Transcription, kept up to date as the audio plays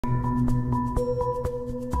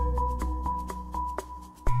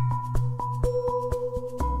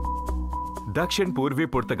दक्षिण पूर्वी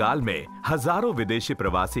पुर्तगाल में हजारों विदेशी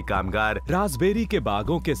प्रवासी कामगार रास्पबेरी के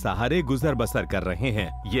बागों के सहारे गुजर बसर कर रहे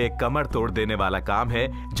हैं। ये एक कमर तोड़ देने वाला काम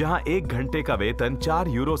है, जहां 1 घंटे का वेतन 4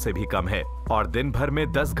 यूरो से भी कम है और दिन भर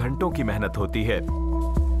में 10 घंटों की मेहनत होती है।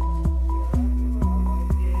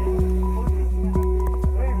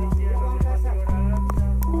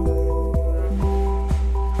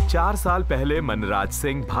 चार साल पहले मनराज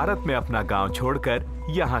सिंह भारत में अपना गांव छोड़कर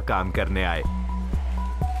यहाँ काम करने आए।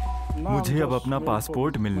 मुझे अब अपना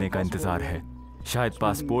पासपोर्ट मिलने का इंतजार है। शायद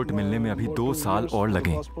पासपोर्ट मिलने में अभी 2 साल और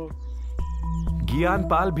लगें।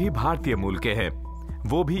 ज्ञानपाल भी भारतीय मूल के हैं।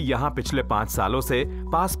 वो भी यहाँ पिछले 5 सालों से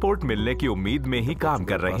पासपोर्ट मिलने की उम्मीद में ही काम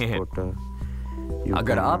कर रहे हैं।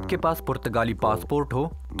 अगर आपके पास पुर्तगाली पासपोर्ट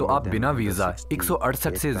हो तो आप बिना वीजा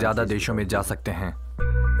 168 से ज्यादा देशों में जा सकते हैं।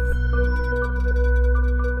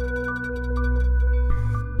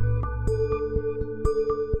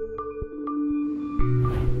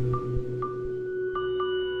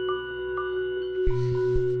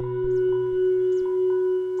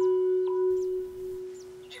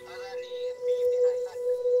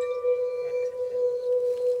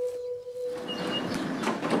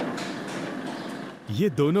 ये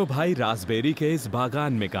दोनों भाई रास्पबेरी के इस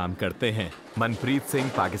बागान में काम करते हैं। मनप्रीत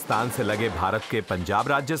सिंह पाकिस्तान से लगे भारत के पंजाब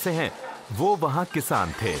राज्य से हैं। वो वहां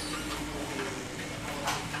किसान थे।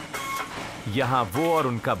 यहां वो और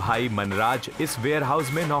उनका भाई मनराज इस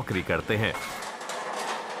वेयरहाउस में नौकरी करते हैं।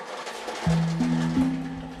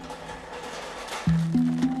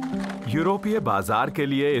 यूरोपीय बाजार के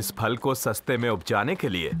लिए इस फल को सस्ते में उपजाने के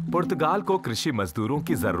लिए पुर्तगाल को कृषि मजदूरों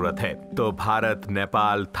की जरूरत है। तो भारत,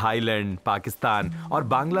 नेपाल, थाईलैंड, पाकिस्तान और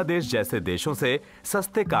बांग्लादेश जैसे देशों से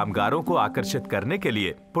सस्ते कामगारों को आकर्षित करने के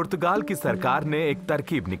लिए पुर्तगाल की सरकार ने एक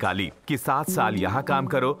तरकीब निकाली कि 7 साल यहाँ काम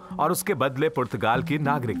करो और उसके बदले पुर्तगाल की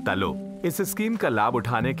नागरिकता लो। इस स्कीम का लाभ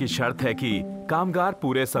उठाने की शर्त है कि कामगार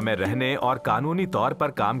पूरे समय रहने और कानूनी तौर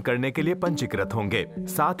पर काम करने के लिए पंजीकृत होंगे।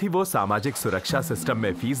 साथ ही वो सामाजिक सुरक्षा सिस्टम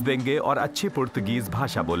में फीस देंगे और अच्छी पुर्तगीज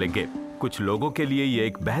भाषा बोलेंगे। कुछ लोगों के लिए ये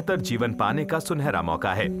एक बेहतर जीवन पाने का सुनहरा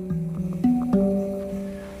मौका है।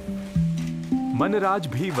 मनराज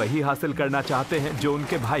भी वही हासिल करना चाहते हैं जो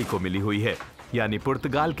उनके भाई को मिली हुई है, यानी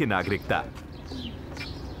पुर्तगाल की नागरिकता।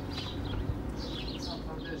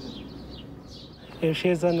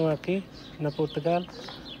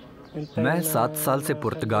 मैं 7 साल से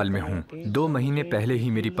पुर्तगाल में हूँ। 2 महीने पहले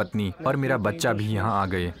ही मेरी पत्नी और मेरा बच्चा भी यहाँ आ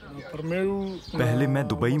गए। पहले मैं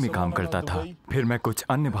दुबई में काम करता था, फिर मैं कुछ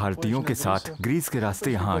अन्य भारतीयों के साथ ग्रीस के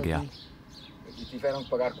रास्ते यहाँ आ गया।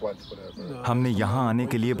 हमने यहाँ आने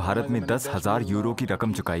के लिए भारत में 10,000 यूरो की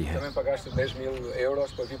रकम चुकाई है।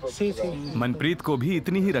 मनप्रीत को भी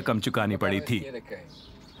इतनी ही रकम चुकानी पड़ी थी।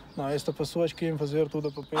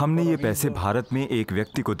 हमने ये पैसे भारत में एक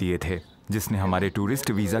व्यक्ति को दिए थे जिसने हमारे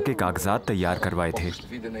टूरिस्ट वीजा के कागजात तैयार करवाए थे।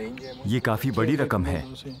 ये काफी बड़ी रकम है।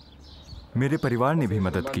 मेरे परिवार ने भी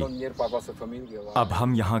मदद की। अब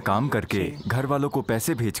हम यहाँ काम करके घर वालों को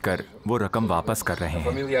पैसे भेजकर वो रकम वापस कर रहे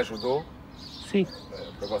हैं।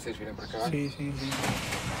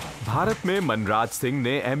 भारत में मनराज सिंह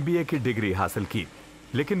ने MBA की डिग्री हासिल की,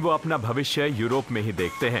 लेकिन वो अपना भविष्य यूरोप में ही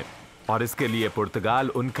देखते हैं और इसके लिए पुर्तगाल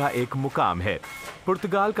उनका एक मुकाम है।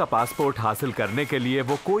 पुर्तगाल का पासपोर्ट हासिल करने के लिए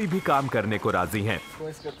वो कोई भी काम करने को राजी हैं।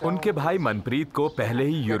 उनके भाई मनप्रीत को पहले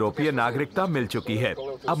ही यूरोपीय नागरिकता मिल चुकी है।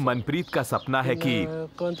 अब मनप्रीत का सपना है कि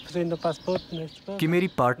मेरी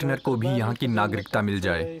पार्टनर को भी यहाँ की नागरिकता मिल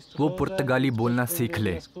जाए। वो पुर्तगाली बोलना सीख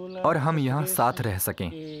ले और हम यहाँ साथ रह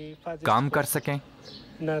सकें, काम कर सकें।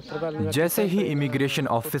 जैसे ही इमिग्रेशन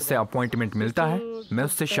ऑफिस से अपॉइंटमेंट मिलता है, मैं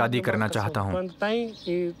उससे शादी करना चाहता हूँ।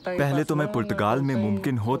 पहले तो मैं पुर्तगाल में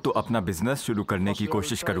मुमकिन हो तो अपना बिजनेस शुरू करने की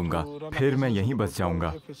कोशिश करूँगा, फिर मैं यहीं बस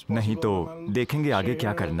जाऊँगा। नहीं तो देखेंगे आगे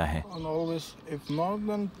क्या करना है।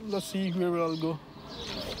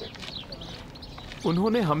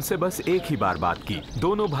 उन्होंने हमसे बस एक ही बार बात की।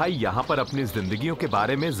 दोनों भाई यहाँ पर अपनी जिंदगियों के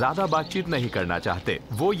बारे में ज्यादा बातचीत नहीं करना चाहते।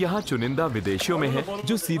 वो यहाँ चुनिंदा विदेशियों में हैं,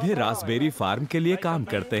 जो सीधे रास्पबेरी फार्म के लिए काम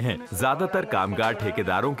करते हैं। ज्यादातर कामगार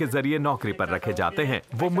ठेकेदारों के जरिए नौकरी पर रखे जाते हैं।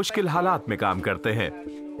 वो मुश्किल हालात में काम करते हैं।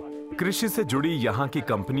 कृषि से जुड़ी यहाँ की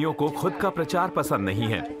कंपनियों को खुद का प्रचार पसंद नहीं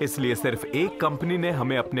है, इसलिए सिर्फ एक कंपनी ने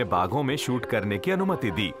हमें अपने बागों में शूट करने की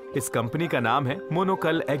अनुमति दी। इस कंपनी का नाम है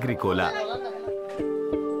मोनोकल एग्रीकोला।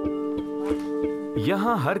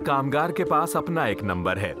 यहाँ हर कामगार के पास अपना एक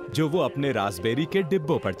नंबर है, जो वो अपने रास्पबेरी के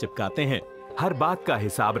डिब्बों पर चिपकाते हैं। हर बात का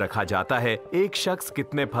हिसाब रखा जाता है। एक शख्स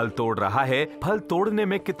कितने फल तोड़ रहा है, फल तोड़ने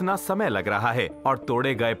में कितना समय लग रहा है और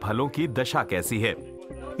तोड़े गए फलों की दशा कैसी है।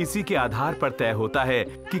 इसी के आधार पर तय होता है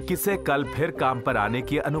कि किसे कल फिर काम पर आने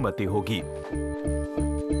की अनुमति होगी।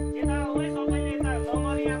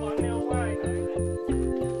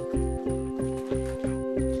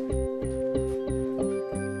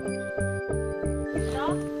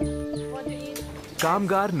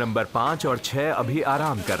 कामगार नंबर 5 और 6 अभी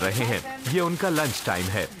आराम कर रहे हैं। ये उनका लंच टाइम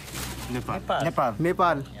है।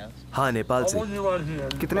 नेपाल। हाँ, नेपाल से।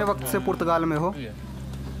 कितने वक्त से पुर्तगाल में हो?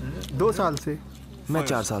 2 साल से। मैं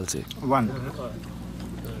 4 साल से।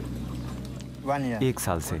 1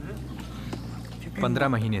 साल से। 15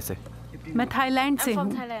 महीने से। मैं थाईलैंड से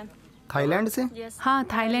हूँ। थाईलैंड से? हाँ,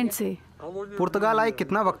 थाईलैंड से। पुर्तगाल आए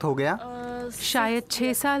कितना वक्त हो गया? शायद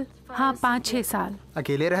 6 साल। हाँ, 5-6 साल।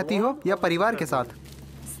 अकेले रहती हो या परिवार के साथ?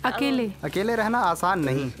 अकेले। अकेले रहना आसान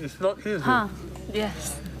नहीं। हाँ।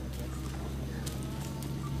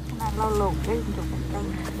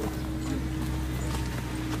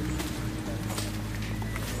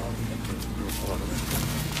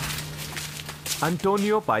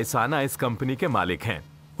 अंटोनियो पाइसाना इस कंपनी के मालिक हैं।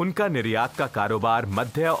 उनका निर्यात का कारोबार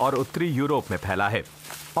मध्य और उत्तरी यूरोप में फैला है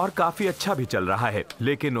और काफी अच्छा भी चल रहा है,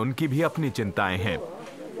 लेकिन उनकी भी अपनी चिंताएं हैं।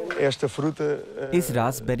 इस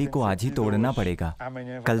रास्पबेरी को आज ही तोड़ना पड़ेगा।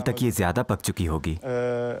 कल तक ये ज्यादा पक चुकी होगी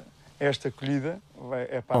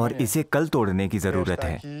और इसे कल तोड़ने की जरूरत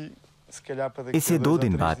है। इसे 2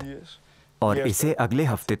 दिन बाद और इसे अगले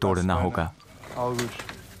हफ्ते तोड़ना होगा।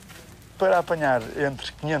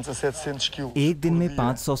 एक दिन में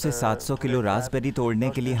 500 से 700 किलो रास्पबेरी तोड़ने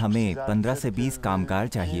के लिए हमें 15 से 20 कामगार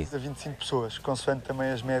चाहिए।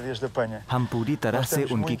 हम पूरी तरह से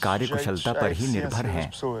उनकी कार्यकुशलता पर ही निर्भर हैं।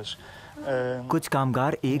 कुछ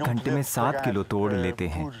कामगार 1 घंटे में 7 किलो तोड़ लेते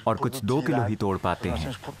हैं और कुछ 2 किलो ही तोड़ पाते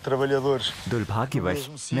हैं।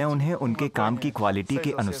 दुर्भाग्यवश मैं उन्हें उनके काम की क्वालिटी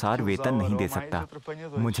के अनुसार वेतन नहीं दे सकता।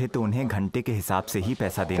 मुझे तो उन्हें घंटे के हिसाब से ही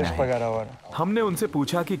पैसा देना है। हमने उनसे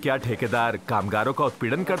पूछा कि क्या ठेकेदार कामगारों का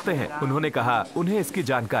उत्पीड़न करते हैं। उन्होंने कहा उन्हें इसकी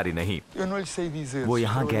जानकारी नहीं। वो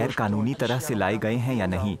यहाँ गैर कानूनी तरह से लाए गए हैं या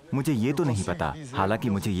नहीं, मुझे ये तो नहीं पता। हालांकि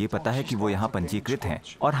मुझे ये पता है कि वो यहाँ पंजीकृत हैं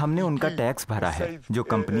और हमने उनका टैक्स भरा है। जो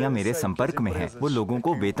कंपनियां मेरे संपर्क में हैं, वो लोगों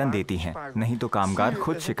को वेतन देती हैं, नहीं तो कामगार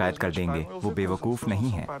खुद शिकायत कर देंगे। वो बेवकूफ नहीं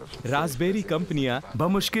हैं। रास्पबेरी कंपनियां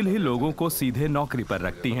बमुश्किल ही लोगों को सीधे नौकरी पर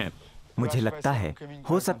रखती हैं। मुझे लगता है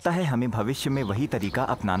हो सकता है हमें भविष्य में वही तरीका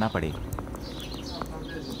अपनाना पड़े।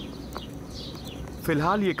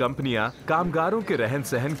 फिलहाल ये कंपनियां कामगारों के रहन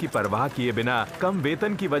सहन की परवाह किए बिना कम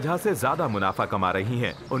वेतन की वजह से ज्यादा मुनाफा कमा रही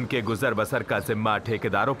हैं। उनके गुजर बसर का जिम्मा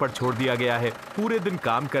ठेकेदारों पर छोड़ दिया गया है। पूरे दिन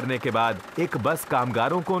काम करने के बाद एक बस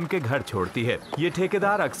कामगारों को उनके घर छोड़ती है। ये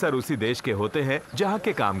ठेकेदार अक्सर उसी देश के होते हैं जहाँ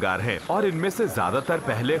के कामगार हैं और इनमें से ज्यादातर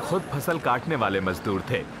पहले खुद फसल काटने वाले मजदूर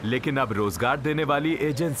थे, लेकिन अब रोजगार देने वाली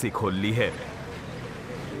एजेंसी खोल ली है।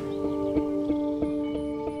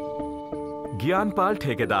 ज्ञानपाल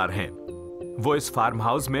ठेकेदार हैं। वो इस फार्म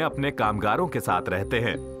हाउस में अपने कामगारों के साथ रहते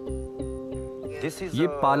हैं। ये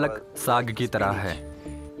पालक साग की तरह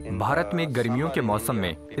है। भारत में गर्मियों के मौसम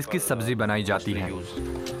में इसकी सब्जी बनाई जाती है,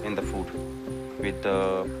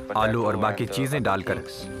 आलू और बाकी चीजें डालकर।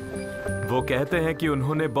 वो कहते हैं कि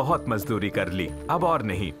उन्होंने बहुत मजदूरी कर ली, अब और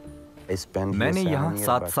नहीं। मैंने यहाँ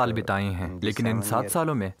 7 साल बिताए हैं, लेकिन इन 7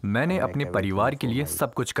 सालों में मैंने अपने परिवार के लिए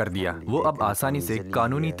सब कुछ कर दिया। वो अब आसानी से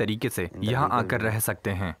कानूनी तरीके से यहाँ आकर रह सकते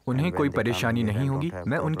हैं। उन्हें कोई परेशानी नहीं होगी।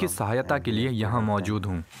 मैं उनकी सहायता के लिए यहाँ मौजूद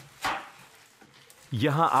हूँ।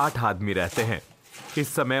 यहाँ 8 आदमी रहते हैं।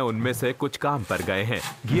 इस समय उनमें से कुछ काम पर गए हैं।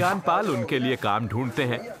 ज्ञानपाल उनके लिए काम ढूंढते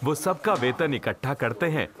हैं। वो सबका वेतन इकट्ठा करते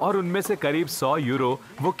हैं और उनमें से करीब 100 यूरो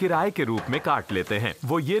वो किराए के रूप में काट लेते हैं।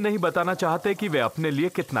 वो ये नहीं बताना चाहते कि वे अपने लिए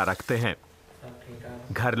कितना रखते हैं।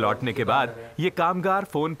 घर लौटने के बाद ये कामगार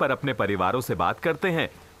फोन पर अपने परिवारों से बात करते हैं।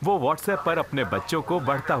 वो व्हाट्सएप पर अपने बच्चों को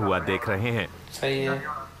बढ़ता हुआ देख रहे हैं।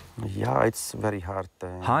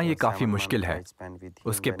 हाँ, ये काफी मुश्किल है।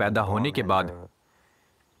 उसके पैदा होने के बाद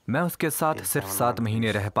मैं उसके साथ सिर्फ 7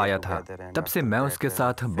 महीने रह पाया था। तब से मैं उसके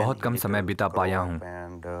साथ बहुत कम समय बिता पाया हूँ।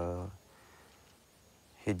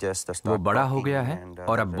 वो बड़ा हो गया है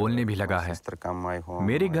और अब बोलने भी लगा है।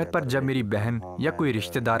 मेरे घर पर जब मेरी बहन या कोई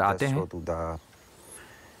रिश्तेदार आते हैं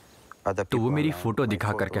तो वो मेरी फोटो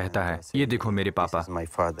दिखाकर कहता है, ये देखो मेरे पापा।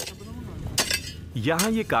 यहाँ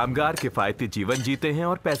ये कामगार किफायती जीवन जीते हैं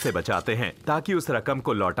और पैसे बचाते हैं ताकि उस रकम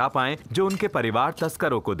को लौटा पाएं जो उनके परिवार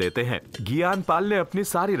तस्करों को देते हैं। ज्ञानपाल ने अपनी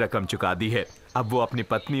सारी रकम चुका दी है। अब वो अपनी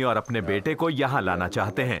पत्नी और अपने बेटे को यहाँ लाना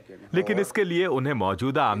चाहते हैं, लेकिन इसके लिए उन्हें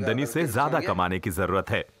मौजूदा आमदनी से ज्यादा कमाने की जरूरत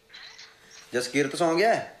है।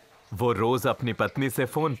 वो रोज अपनी पत्नी से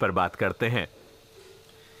फोन पर बात करते हैं।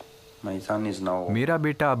 मेरा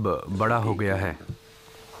बेटा अब बड़ा हो गया है।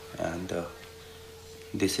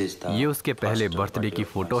 ये उसके पहले बर्थडे की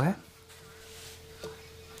फोटो है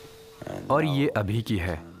और ये अभी की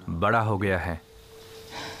है। बड़ा हो गया है।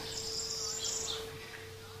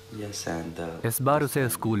 इस बार उसे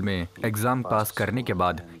स्कूल में एग्जाम पास करने के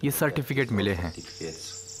बाद ये सर्टिफिकेट मिले हैं।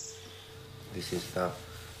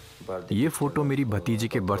 ये फोटो मेरी भतीजी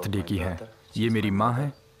के बर्थडे की है। ये मेरी माँ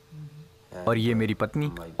है, और ये मेरी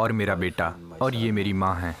पत्नी और मेरा बेटा, और ये मेरी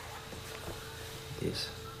माँ है।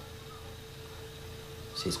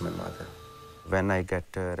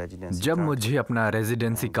 जब मुझे अपना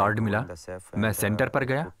रेजिडेंसी कार्ड मिला, मैं सेंटर पर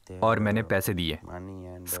गया और मैंने पैसे दिए।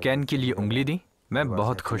 स्कैन के लिए उंगली दी। मैं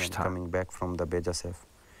बहुत खुश था।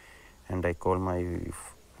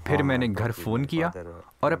 फिर मैंने घर फोन किया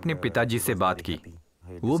और अपने पिताजी से बात की।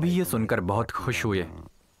 वो भी ये सुनकर बहुत खुश हुए।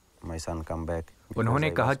 उन्होंने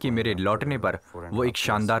कहा कि मेरे लौटने पर वो एक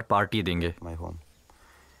शानदार पार्टी देंगे।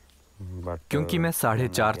 क्योंकि मैं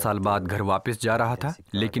 4.5 साल बाद घर वापस जा रहा था,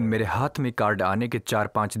 लेकिन मेरे हाथ में कार्ड आने के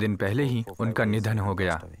 4-5 दिन पहले ही उनका निधन हो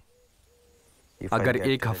गया। अगर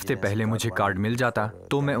 1 हफ्ते पहले मुझे कार्ड मिल जाता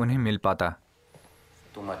तो मैं उन्हें मिल पाता।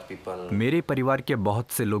 मेरे परिवार के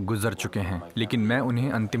बहुत से लोग गुजर चुके हैं, लेकिन मैं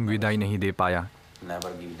उन्हें अंतिम विदाई नहीं दे पाया।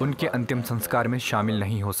 उनके अंतिम संस्कार में शामिल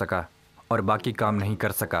नहीं हो सका और बाकी काम नहीं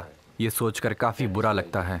कर सका। ये सोचकर काफी बुरा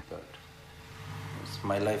लगता है।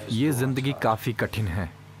 ये जिंदगी काफी कठिन है।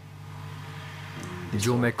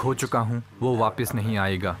 जो मैं खो चुका हूं वो वापस नहीं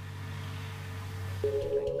आएगा।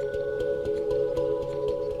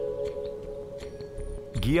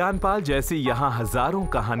 ज्ञानपाल जैसी यहां हजारों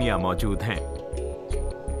कहानियां मौजूद हैं।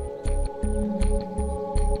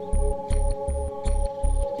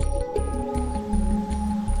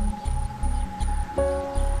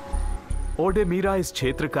 ओडेमीरा इस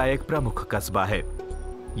क्षेत्र का एक प्रमुख कस्बा है।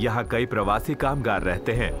 यहां कई प्रवासी कामगार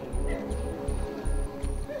रहते हैं।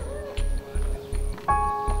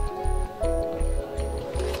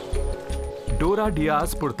 डोरा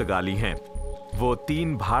डियाज पुर्तगाली हैं। वो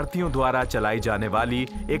 3 भारतीयों द्वारा चलाई जाने वाली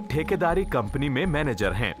एक ठेकेदारी कंपनी में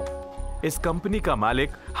मैनेजर हैं। इस कंपनी का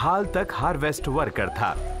मालिक हाल तक हार्वेस्ट वर्कर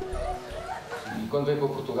था।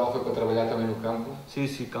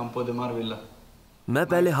 मैं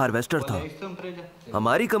पहले हार्वेस्टर था।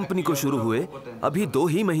 हमारी कंपनी को शुरू हुए अभी 2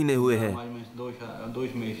 ही महीने हुए हैं।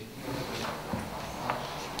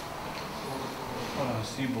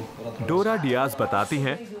 डोरा डियाज बताती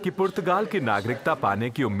हैं कि पुर्तगाल की नागरिकता पाने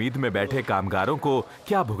की उम्मीद में बैठे कामगारों को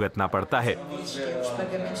क्या भुगतना पड़ता है।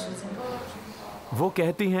 वो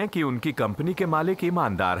कहती हैं कि उनकी कंपनी के मालिक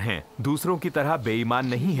ईमानदार हैं, दूसरों की तरह बेईमान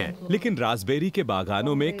नहीं हैं, लेकिन रास्पबेरी के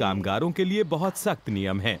बागानों में कामगारों के लिए बहुत सख्त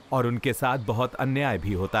नियम हैं और उनके साथ बहुत अन्याय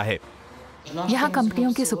भी होता है। यहाँ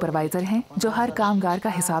कंपनियों के सुपरवाइजर हैं जो हर कामगार का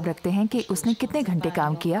हिसाब रखते हैं कि उसने कितने घंटे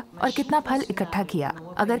काम किया और कितना फल इकट्ठा किया।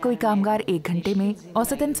 अगर कोई कामगार 1 घंटे में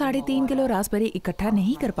औसतन 3.5 किलो रास्पबेरी इकट्ठा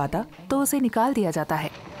नहीं कर पाता तो उसे निकाल दिया जाता है।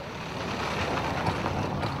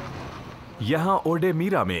 यहाँ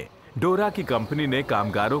ओडेमीरा में डोरा की कंपनी ने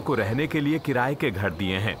कामगारों को रहने के लिए किराए के घर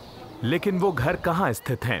दिए हैं, लेकिन वो घर कहाँ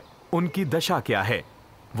स्थित हैं, उनकी दशा क्या है,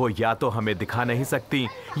 वो या तो हमें दिखा नहीं सकती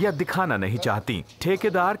या दिखाना नहीं चाहती।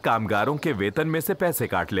 ठेकेदार कामगारों के वेतन में से पैसे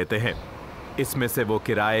काट लेते हैं। इसमें से वो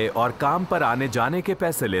किराए और काम पर आने जाने के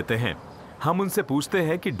पैसे लेते हैं। हम उनसे पूछते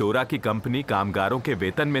हैं कि डोरा की कंपनी कामगारों के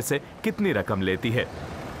वेतन में से कितनी रकम लेती है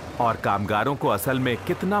और कामगारों को असल में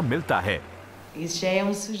कितना मिलता है।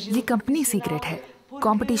 ये कंपनी सीक्रेट है,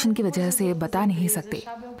 कंपटीशन की वजह से बता नहीं सकते।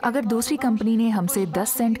 अगर दूसरी कंपनी ने हमसे 10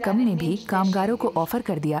 सेंट कम में भी कामगारों को ऑफर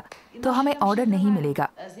कर दिया तो हमें ऑर्डर नहीं मिलेगा।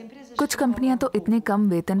 कुछ कंपनियां तो इतने कम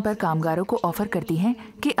वेतन पर कामगारों को ऑफर करती हैं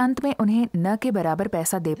कि अंत में उन्हें न के बराबर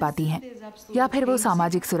पैसा दे पाती हैं, या फिर वो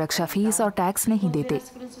सामाजिक सुरक्षा फीस और टैक्स नहीं देते।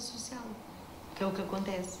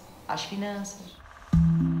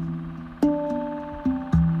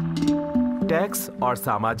 टैक्स और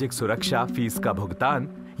सामाजिक सुरक्षा फीस का भुगतान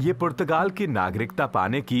ये पुर्तगाल की नागरिकता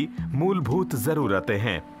पाने की मूलभूत जरूरतें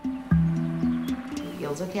हैं।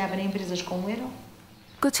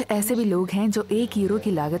 कुछ ऐसे भी लोग हैं जो 1 यूरो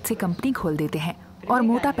की लागत से कंपनी खोल देते हैं और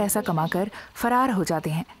मोटा पैसा कमाकर फरार हो जाते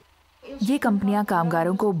हैं। ये कंपनियां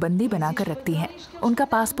कामगारों को बंदी बनाकर रखती हैं। उनका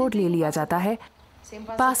पासपोर्ट ले लिया जाता है।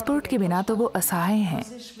 पासपोर्ट के बिना तो वो असहाय हैं।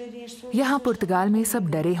 यहाँ पुर्तगाल में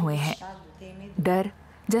सब डरे हुए हैं, डर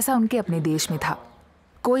जैसा उनके अपने देश में था।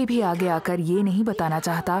 कोई भी आगे आकर ये नहीं बताना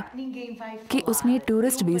चाहता कि उसने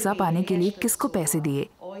टूरिस्ट वीजा पाने के लिए किसको पैसे दिए,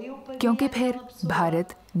 क्योंकि फिर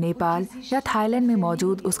भारत, नेपाल या थाईलैंड में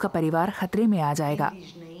मौजूद उसका परिवार खतरे में आ जाएगा।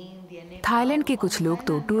 थाईलैंड के कुछ लोग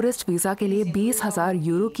तो टूरिस्ट वीजा के लिए 20,000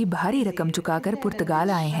 यूरो की भारी रकम चुकाकर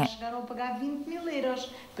पुर्तगाल आए हैं।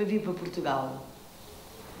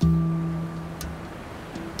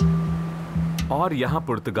 और यहाँ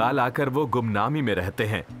पुर्तगाल आकर वो गुमनामी में रहते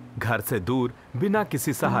हैं, घर से दूर, बिना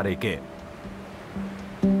किसी सहारे के।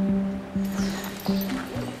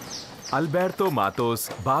 अल्बर्टो मातोस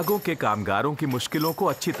बागों के कामगारों की मुश्किलों को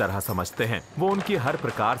अच्छी तरह समझते हैं। वो उनकी हर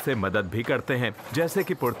प्रकार से मदद भी करते हैं, जैसे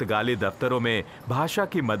कि पुर्तगाली दफ्तरों में भाषा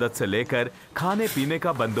की मदद से लेकर खाने पीने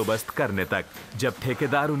का बंदोबस्त करने तक, जब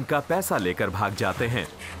ठेकेदार उनका पैसा लेकर भाग जाते हैं।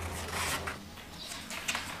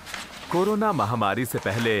 कोरोना महामारी से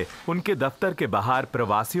पहले उनके दफ्तर के बाहर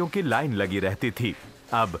प्रवासियों की लाइन लगी रहती थी।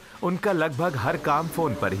 अब उनका लगभग हर काम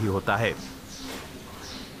फोन पर ही होता है।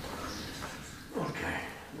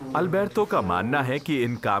 अल्बर्टो का मानना है कि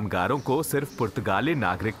इन कामगारों को सिर्फ पुर्तगाली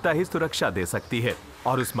नागरिकता ही सुरक्षा दे सकती है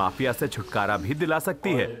और उस माफिया से छुटकारा भी दिला सकती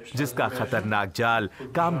है, जिसका खतरनाक जाल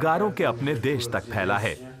कामगारों के अपने देश तक फैला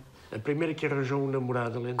है।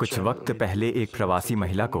 कुछ वक्त पहले एक प्रवासी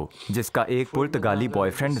महिला को, जिसका एक पुर्तगाली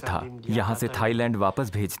बॉयफ्रेंड था, यहाँ से थाईलैंड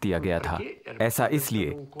वापस भेज दिया गया था। ऐसा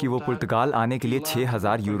इसलिए कि वो पुर्तगाल आने के लिए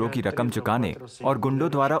 6,000 यूरो की रकम चुकाने और गुंडों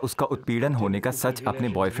द्वारा उसका उत्पीड़न होने का सच अपने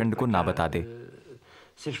बॉयफ्रेंड को ना बता दे।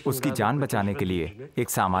 उसकी जान बचाने के लिए एक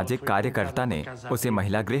सामाजिक कार्यकर्ता ने उसे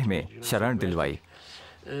महिला गृह में शरण दिलवाई।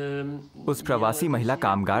 उस प्रवासी महिला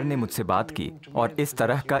कामगार ने मुझसे बात की और इस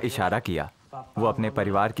तरह का इशारा किया। वो अपने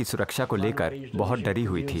परिवार की सुरक्षा को लेकर बहुत डरी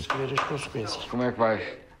हुई थी।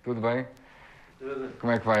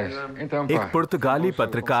 एक पुर्तगाली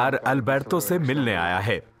पत्रकार अल्बर्टो से मिलने आया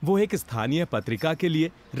है। वो एक स्थानीय पत्रिका के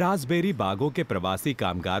लिए रास्बेरी बागों के प्रवासी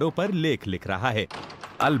कामगारों पर लेख लिख रहा है।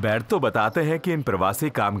 अल्बर्टो बताते हैं कि इन प्रवासी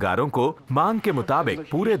कामगारों को मांग के मुताबिक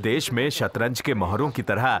पूरे देश में शतरंज के मोहरों की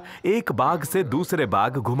तरह एक बाग से दूसरे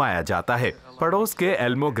बाग घुमाया जाता है। पड़ोस के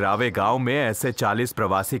एल्मोग्रावे गांव में ऐसे 40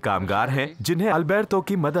 प्रवासी कामगार हैं जिन्हें अल्बर्टो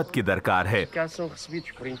की मदद की दरकार है।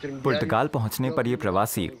 पुर्तगाल पहुंचने पर ये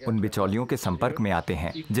प्रवासी उन बिचौलियों के संपर्क में आते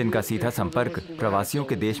हैं जिनका सीधा संपर्क प्रवासियों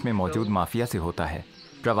के देश में मौजूद माफिया से होता है।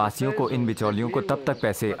 प्रवासियों को इन बिचौलियों को तब तक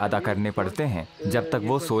पैसे अदा करने पड़ते हैं जब तक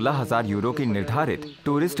वो 16,000 यूरो की निर्धारित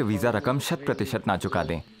टूरिस्ट वीजा रकम 100% ना चुका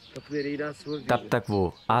दें। तब तक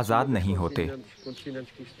वो आज़ाद नहीं होते।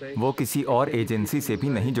 वो किसी और एजेंसी से भी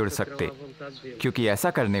नहीं जुड़ सकते, क्योंकि ऐसा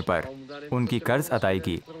करने पर उनकी कर्ज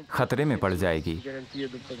अदायगी खतरे में पड़ जाएगी।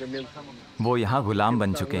 वो यहाँ गुलाम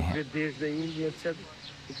बन चुके हैं।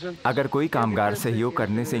 अगर कोई कामगार सहयोग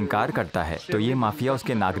करने से इनकार करता है तो ये माफिया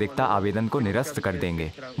उसके नागरिकता आवेदन को निरस्त कर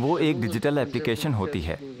देंगे। वो एक डिजिटल एप्लीकेशन होती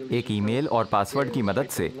है। एक ईमेल और पासवर्ड की मदद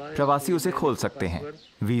से प्रवासी उसे खोल सकते हैं।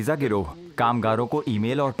 वीज़ा गिरोह कामगारों को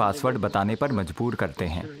ईमेल और पासवर्ड बताने पर मजबूर करते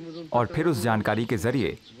हैं और फिर उस जानकारी के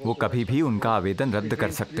जरिए वो कभी भी उनका आवेदन रद्द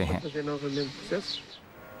कर सकते हैं।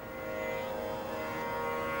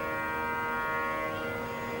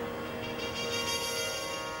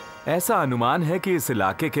 ऐसा अनुमान है कि इस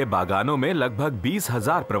इलाके के बागानों में लगभग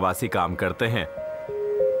 20,000 प्रवासी काम करते हैं।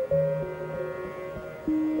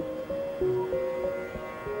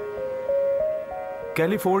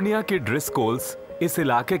 कैलिफोर्निया की ड्रिस्कोल्स इस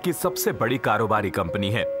इलाके की सबसे बड़ी कारोबारी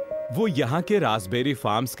कंपनी है। वो यहाँ के रास्बेरी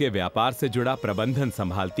फार्म्स के व्यापार से जुड़ा प्रबंधन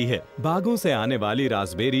संभालती है। बागों से आने वाली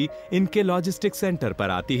रास्बेरी इनके लॉजिस्टिक सेंटर पर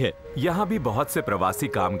आती है। यहाँ भी बहुत से प्रवासी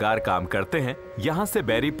कामगार काम करते हैं। यहाँ से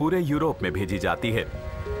बेरी पूरे यूरोप में भेजी जाती है।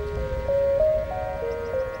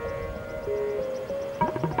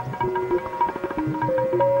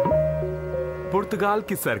 पुर्तगाल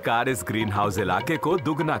की सरकार इस ग्रीन हाउस इलाके को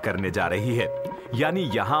दुगना करने जा रही है, यानी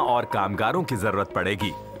यहाँ और कामगारों की जरूरत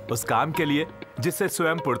पड़ेगी, उस काम के लिए जिसे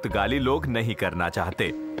स्वयं पुर्तगाली लोग नहीं करना चाहते।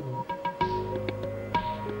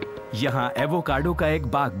 यहाँ एवोकाडो का एक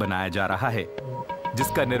बाग बनाया जा रहा है,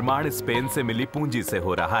 जिसका निर्माण स्पेन से मिली पूंजी से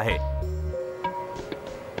हो रहा है।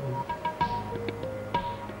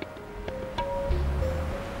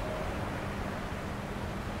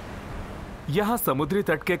 यहाँ समुद्री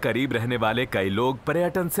तट के करीब रहने वाले कई लोग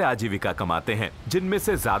पर्यटन से आजीविका कमाते हैं, जिनमें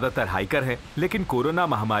से ज्यादातर हाइकर हैं। लेकिन कोरोना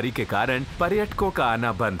महामारी के कारण पर्यटकों का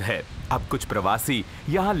आना बंद है। अब कुछ प्रवासी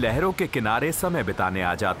यहाँ लहरों के किनारे समय बिताने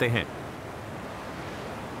आ जाते हैं।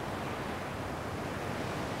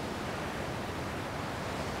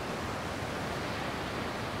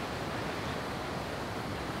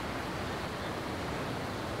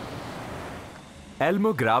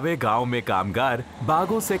 एल्मोग्रावे गांव में कामगार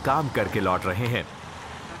बागों से काम करके लौट रहे हैं।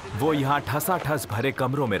 वो यहाँ ठसाठस भरे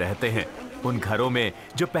कमरों में रहते हैं, उन घरों में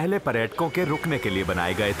जो पहले पर्यटकों के रुकने के लिए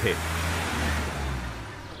बनाए गए थे।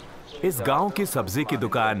 इस गांव की सब्जी की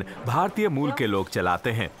दुकान भारतीय मूल के लोग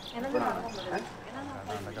चलाते हैं।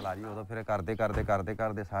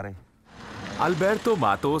 अल्बर्टो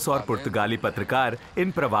मातोस और पुर्तगाली पत्रकार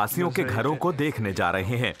इन प्रवासियों के घरों को देखने जा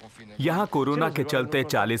रहे हैं। यहाँ कोरोना के चलते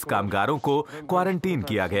 40 कामगारों को क्वारंटीन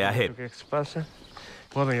किया गया है।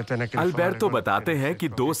 अल्बर्टो बताते हैं कि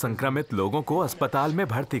 2 संक्रमित लोगों को अस्पताल में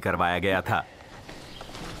भर्ती करवाया गया था।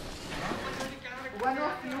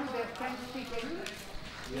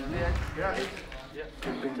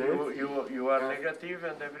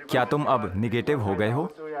 क्या तुम अब निगेटिव हो गए हो?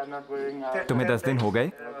 तुम्हें 10 दिन हो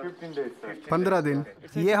गए? 15 दिन।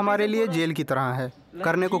 ये हमारे लिए जेल की तरह है।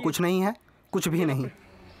 करने को कुछ नहीं है, कुछ भी नहीं।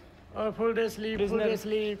 full day sleep, business day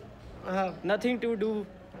sleep, nothing to do,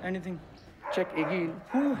 anything. Check again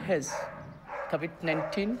who has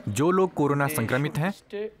COVID-19. जो लोग कोरोना संक्रमित हैं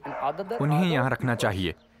उन्हें यहाँ रखना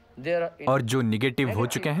चाहिए, और जो निगेटिव हो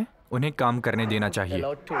चुके हैं उन्हें काम करने देना चाहिए।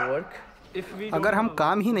 अगर हम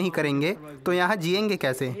काम ही नहीं करेंगे तो यहाँ जिएंगे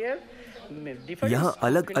कैसे? यहाँ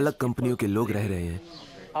अलग अलग कंपनियों के लोग रह रहे हैं।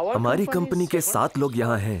 हमारी कंपनी के 7 लोग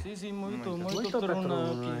यहाँ हैं।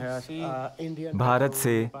 भारत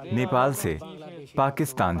से, नेपाल से,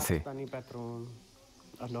 पाकिस्तान से।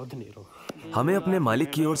 हमें अपने मालिक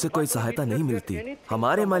की ओर से कोई सहायता नहीं मिलती।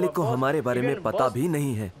 हमारे मालिक को हमारे बारे में पता भी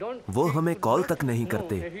नहीं है। वो हमें कॉल तक नहीं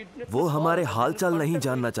करते। वो हमारे हालचाल नहीं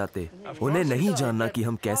जानना चाहते। उन्हें नहीं जानना कि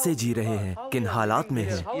हम कैसे जी रहे हैं, किन हालात में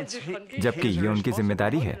हैं। जबकि ये उनकी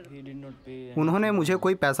जिम्मेदारी है। उन्होंने मुझे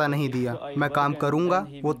कोई पैसा नहीं दिया। मैं काम करूंगा,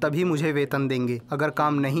 वो तभी मुझे वेतन देंगे। अगर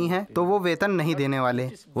काम नहीं है तो वो वेतन नहीं देने वाले।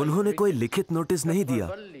 उन्होंने कोई लिखित नोटिस नहीं दिया,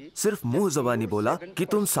 सिर्फ मुंह ज़बानी बोला कि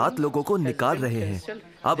तुम 7 लोगों को निकाल रहे हैं।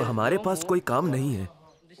 अब हमारे पास कोई काम नहीं है।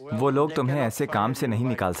 वो लोग तुम्हें ऐसे काम से नहीं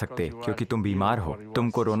निकाल सकते क्योंकि तुम बीमार हो, तुम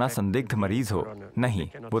कोरोना संदिग्ध मरीज हो। नहीं,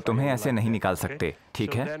 वो तुम्हें ऐसे नहीं निकाल सकते,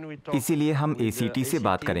 ठीक है? इसीलिए हम एसीटी से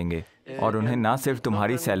बात करेंगे और उन्हें ना सिर्फ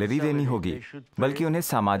तुम्हारी सैलरी देनी होगी बल्कि उन्हें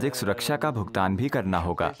सामाजिक सुरक्षा का भुगतान भी करना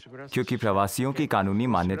होगा, क्योंकि प्रवासियों की कानूनी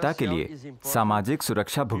मान्यता के लिए सामाजिक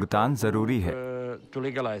सुरक्षा भुगतान जरूरी है।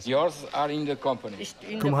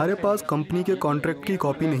 तुम्हारे पास कंपनी के कॉन्ट्रैक्ट की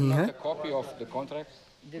कॉपी नहीं है?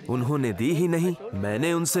 उन्होंने दी ही नहीं।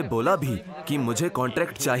 मैंने उनसे बोला भी कि मुझे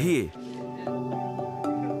कॉन्ट्रैक्ट चाहिए।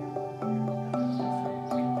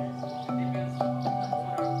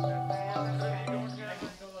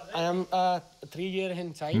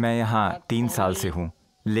 मैं यहाँ 3 साल से हूँ,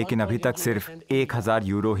 लेकिन अभी तक सिर्फ 1000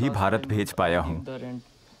 यूरो ही भारत भेज पाया हूँ।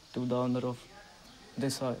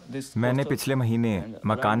 मैंने पिछले महीने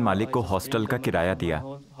मकान मालिक को हॉस्टल का किराया दिया।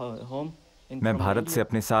 मैं भारत से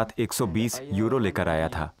अपने साथ 120 यूरो लेकर आया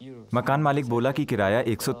था। मकान मालिक बोला कि किराया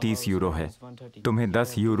 130 यूरो है, तुम्हें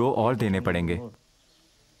 10 यूरो और देने पड़ेंगे।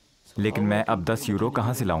 लेकिन मैं अब 10 यूरो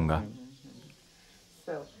कहाँ से लाऊंगा?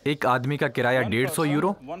 एक आदमी का किराया 150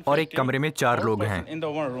 यूरो और एक कमरे में 4 लोग हैं।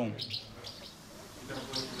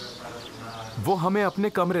 वो हमें अपने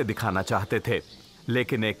कमरे दिखाना चाहते थे,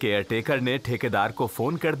 लेकिन एक केयरटेकर ने ठेकेदार को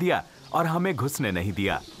फोन कर दिया और हमें घुसने नहीं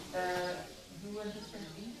दिया।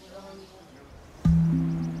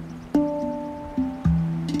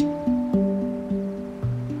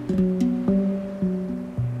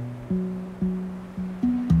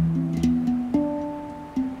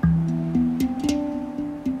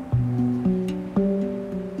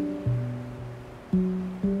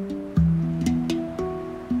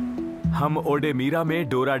 हम ओडेमीरा में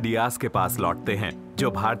डोरा डियास के पास लौटते हैं, जो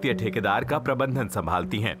भारतीय ठेकेदार का प्रबंधन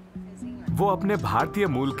संभालती हैं। वो अपने भारतीय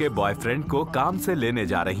मूल के बॉयफ्रेंड को काम से लेने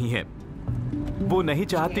जा रही हैं। वो नहीं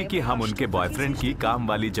चाहती कि हम उनके बॉयफ्रेंड की काम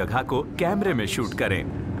वाली जगह को कैमरे में शूट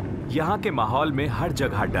करें। यहाँ के माहौल में हर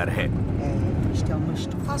जगह डर है।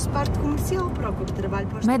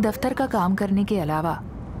 मैं दफ्तर का काम करने के अलावा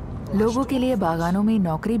लोगों के लिए बागानों में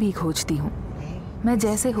नौकरी भी खोजती हूँ। मैं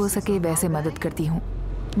जैसे हो सके वैसे मदद करती हूँ।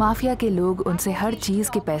 माफिया के लोग उनसे हर चीज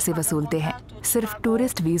के पैसे वसूलते हैं, सिर्फ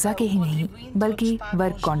टूरिस्ट वीजा के ही नहीं बल्कि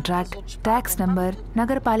वर्क कॉन्ट्रैक्ट, टैक्स नंबर,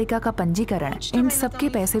 नगर पालिका का पंजीकरण, इन सब के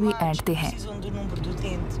पैसे भी ऐंठते हैं।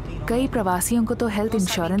 कई प्रवासियों को तो हेल्थ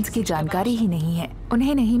इंश्योरेंस की जानकारी ही नहीं है।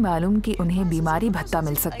 उन्हें नहीं मालूम कि उन्हें बीमारी भत्ता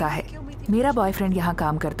मिल सकता है। मेरा बॉयफ्रेंड यहाँ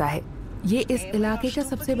काम करता है। ये इस इलाके का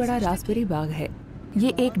सबसे बड़ा रास्पबेरी बाग है।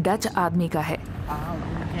 ये एक डच आदमी का है।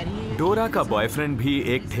 डोरा का बॉयफ्रेंड भी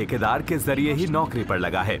एक ठेकेदार के जरिए ही नौकरी पर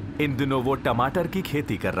लगा है। इन दिनों वो टमाटर की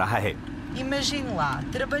खेती कर रहा है।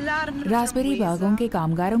 रास्पबेरी बागों के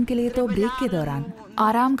कामगारों के लिए तो ब्रेक के दौरान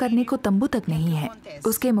आराम करने को तंबू तक नहीं है।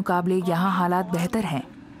 उसके मुकाबले यहाँ हालात बेहतर हैं।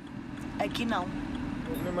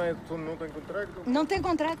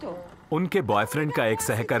 उनके बॉयफ्रेंड का एक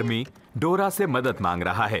सहकर्मी डोरा से मदद मांग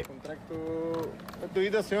रहा है।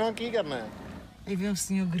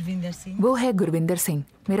 वो है गुरविंदर सिंह,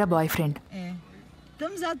 मेरा बॉयफ्रेंड।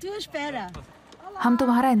 हम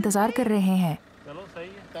तुम्हारा इंतजार कर रहे हैं।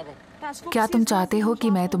 क्या तुम चाहते हो कि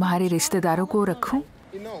मैं तुम्हारे रिश्तेदारों को रखूं?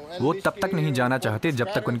 वो तब तक नहीं जाना चाहते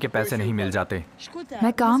जब तक उनके पैसे नहीं मिल जाते।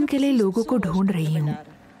 मैं काम के लिए लोगों को ढूंढ रही हूँ।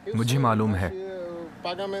 मुझे मालूम है।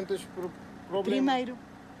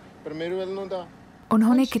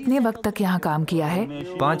 उन्होंने कितने वक्त तक यहाँ काम किया है?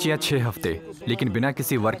 5 या 6 हफ्ते, लेकिन बिना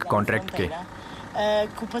किसी वर्क कॉन्ट्रैक्ट के।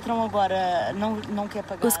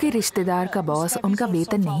 उसके रिश्तेदार का बॉस उनका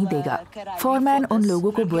वेतन नहीं देगा। फोरमैन उन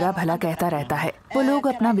लोगों को बुरा भला कहता रहता है। वो लोग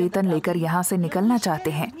अपना वेतन लेकर यहाँ से निकलना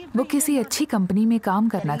चाहते हैं। वो किसी अच्छी कंपनी में काम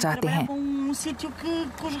करना चाहते हैं।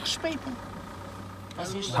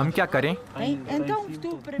 हम क्या करें?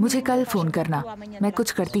 मुझे कल फोन करना, मैं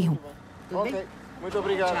कुछ करती हूँ।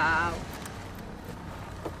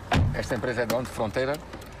 Esta empresa é de onde? Fronteira?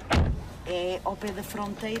 É ao pé da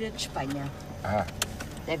fronteira de Espanha.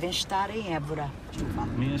 Devem estar em Évora.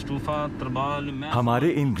 हमारे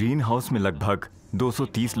इन ग्रीन हाउस में लगभग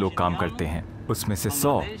 230 लोग काम करते हैं। उसमें से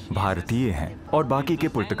 100 भारतीय हैं और बाकी के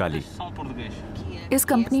पुर्तगाली। इस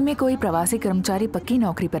कंपनी में कोई प्रवासी कर्मचारी पक्की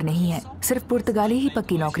नौकरी पर नहीं है, सिर्फ पुर्तगाली ही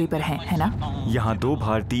पक्की नौकरी पर हैं, है ना? यहाँ 2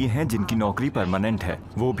 भारतीय हैं जिनकी नौकरी परमानेंट है,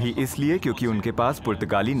 वो भी इसलिए क्योंकि उनके पास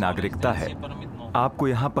पुर्तगाली नागरिकता है। आपको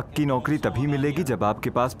यहाँ पक्की नौकरी तभी मिलेगी जब आपके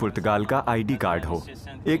पास पुर्तगाल का आईडी कार्ड हो।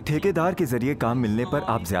 एक ठेकेदार के जरिए काम मिलने पर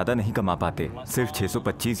आप ज्यादा नहीं कमा पाते, सिर्फ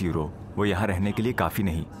 625 यूरो। वो यहाँ रहने के लिए काफी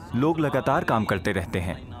नहीं। लोग लगातार काम करते रहते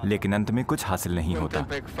हैं, लेकिन अंत में कुछ हासिल नहीं होता।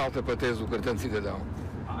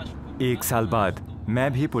 1 साल बाद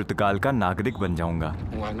मैं भी पुर्तगाल का नागरिक बन जाऊंगा।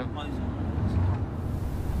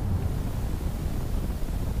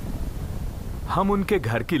 हम उनके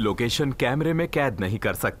घर की लोकेशन कैमरे में कैद नहीं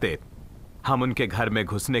कर सकते। हम उनके घर में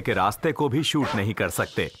घुसने के रास्ते को भी शूट नहीं कर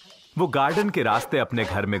सकते। वो गार्डन के रास्ते अपने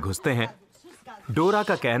घर में घुसते हैं। डोरा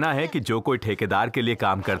का कहना है कि जो कोई ठेकेदार के लिए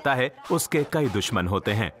काम करता है उसके कई दुश्मन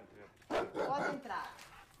होते हैं।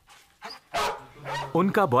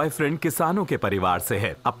 उनका बॉयफ्रेंड किसानों के परिवार से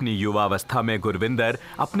है। अपनी युवावस्था में गुरविंदर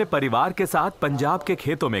अपने परिवार के साथ पंजाब के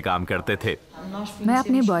खेतों में काम करते थे। मैं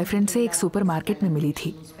अपने बॉयफ्रेंड से एक सुपरमार्केट में मिली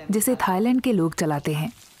थी जिसे थाईलैंड के लोग चलाते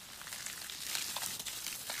हैं।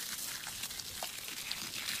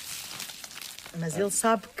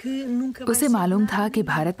 उसे मालूम था कि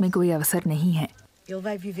भारत में कोई अवसर नहीं है।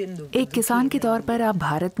 एक किसान के तौर पर आप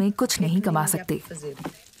भारत में कुछ नहीं कमा सकते।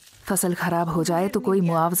 फसल खराब हो जाए तो कोई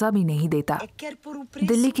मुआवजा भी नहीं देता।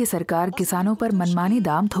 दिल्ली की सरकार किसानों पर मनमानी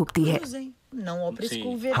दाम थोपती है।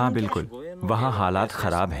 हाँ बिल्कुल, वहाँ हालात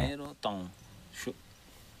खराब हैं।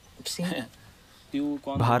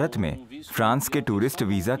 भारत में फ्रांस के टूरिस्ट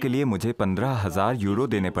वीजा के लिए मुझे 15,000 यूरो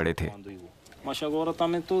देने पड़े थे।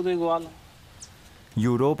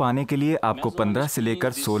 यूरोप आने के लिए आपको 15 से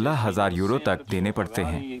लेकर 16,000 यूरो तक देने पड़ते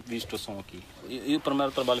हैं।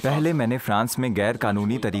 पहले मैंने फ्रांस में गैर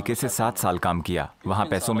कानूनी तरीके से 7 साल काम किया। वहाँ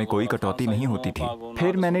पैसों में कोई कटौती नहीं होती थी।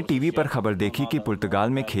 फिर मैंने टीवी पर खबर देखी कि पुर्तगाल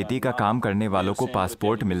में खेती का काम करने वालों को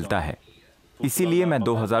पासपोर्ट मिलता है। इसीलिए मैं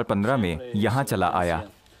 2015 में यहाँ चला आया।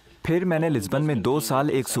 फिर मैंने लिस्बन में 2 साल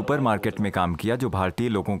एक सुपरमार्केट में काम किया जो भारतीय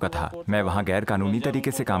लोगों का था। मैं वहाँ गैर कानूनी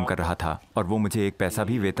तरीके से काम कर रहा था और वो मुझे एक पैसा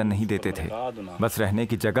भी वेतन नहीं देते थे। बस रहने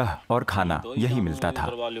की जगह और खाना यही मिलता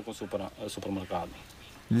था।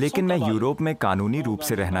 लेकिन मैं यूरोप में कानूनी रूप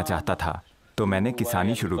से रहना चाहता था, तो मैंने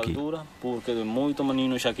किसानी शुरू की।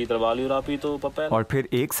 और फिर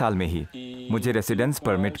 1 साल में ही मुझे रेसिडेंस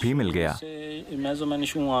परमिट भी मिल गया।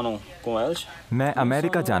 मैं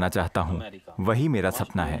अमेरिका जाना चाहता हूँ, वही मेरा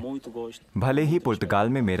सपना है। भले ही पुर्तगाल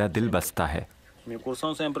में मेरा दिल बसता है।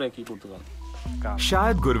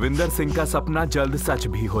 शायद गुरविंदर सिंह का सपना जल्द सच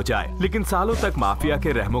भी हो जाए, लेकिन सालों तक माफिया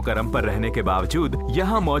के रहमो करम पर रहने के बावजूद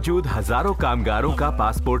यहाँ मौजूद हजारों कामगारों का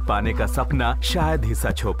पासपोर्ट पाने का सपना शायद ही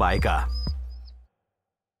सच हो पाएगा।